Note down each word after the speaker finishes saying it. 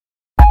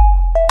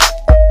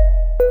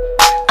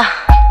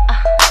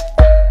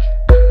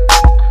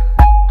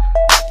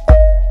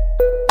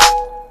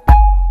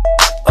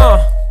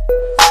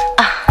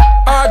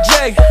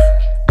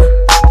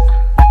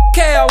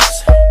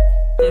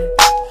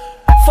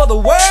for the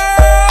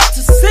world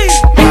to see.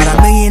 Got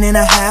 $1.5 million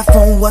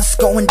on what's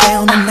going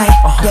down tonight.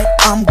 Bet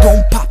I'm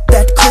gon' pop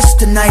that Chris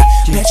tonight.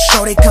 Bet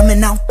sure they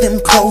coming out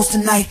them clothes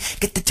tonight.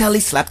 Get the telly,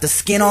 slap the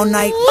skin all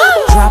night.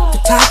 Drop the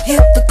top,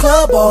 hit the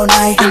club all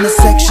night. In the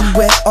section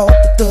where all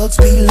the thugs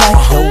be like,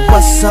 yo,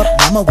 what's up,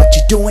 mama, what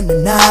you doing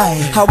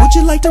tonight? How would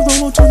you like to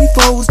roll on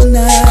 24s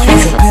tonight?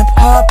 It's a pimp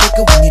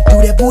heartbreaker when you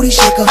do that booty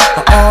shaker.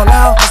 All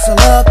out, hustle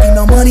up, you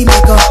know money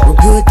maker. Real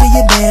good to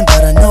your man,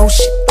 but I know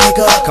shit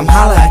maker. Come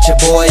holla at your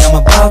boy, I'm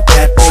about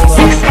that paper.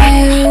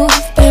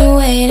 You've been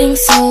waiting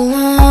so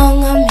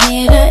long, I'm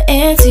here to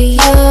answer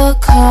your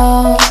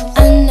call.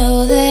 I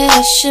know that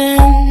I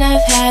shouldn't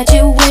have had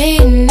you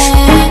waiting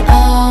at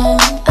all.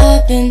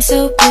 I've been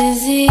so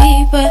busy,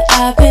 but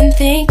I've been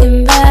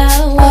thinking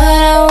about what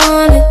I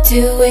wanna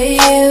do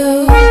with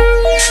you.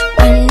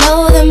 I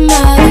know them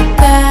other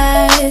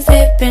guys,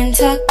 they've been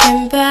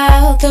talking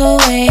about the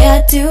way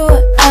I do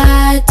what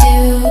I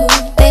do.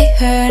 They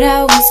heard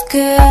I was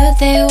good,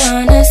 they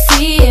wanna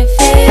see if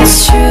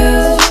it's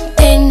true.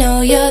 They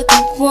know you're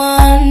the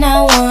one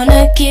I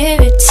wanna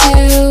give it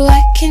to.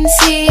 I can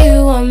see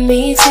you want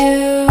me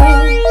too.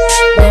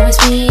 Now it's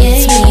me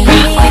and you.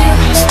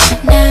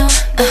 Now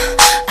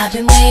I've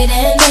been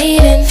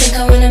waiting, think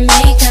I wanna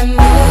make that move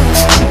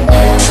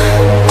now.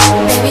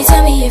 Baby,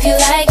 tell me if you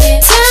like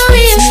it. Tell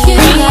me if you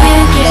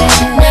like it.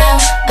 Now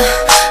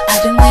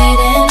I've been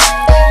waiting,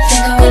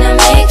 think I wanna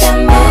make that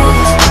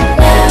move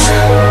now.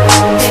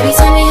 Baby,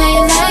 tell me how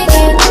you like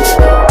it.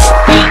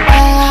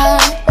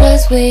 I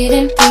was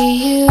waiting for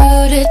you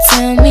to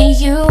tell me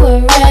you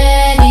were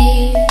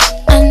ready.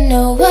 I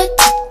know what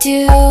to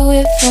do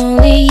if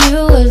only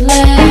you would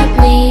let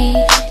me.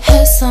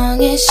 As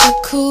long as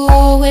you're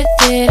cool with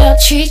it, I'll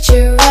treat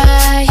you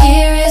right.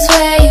 Here is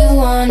where you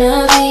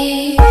wanna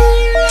be.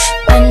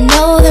 I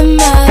know them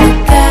other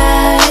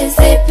guys,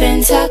 they've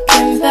been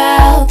talking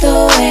about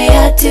the way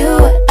I do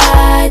what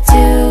I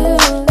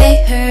do. They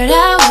heard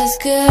I was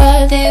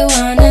good, they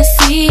wanna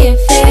see if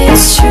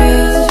it's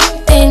true.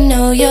 They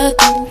know you're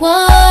the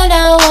one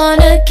I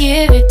wanna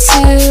give it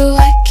to.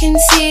 I can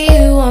see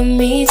you want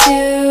me too.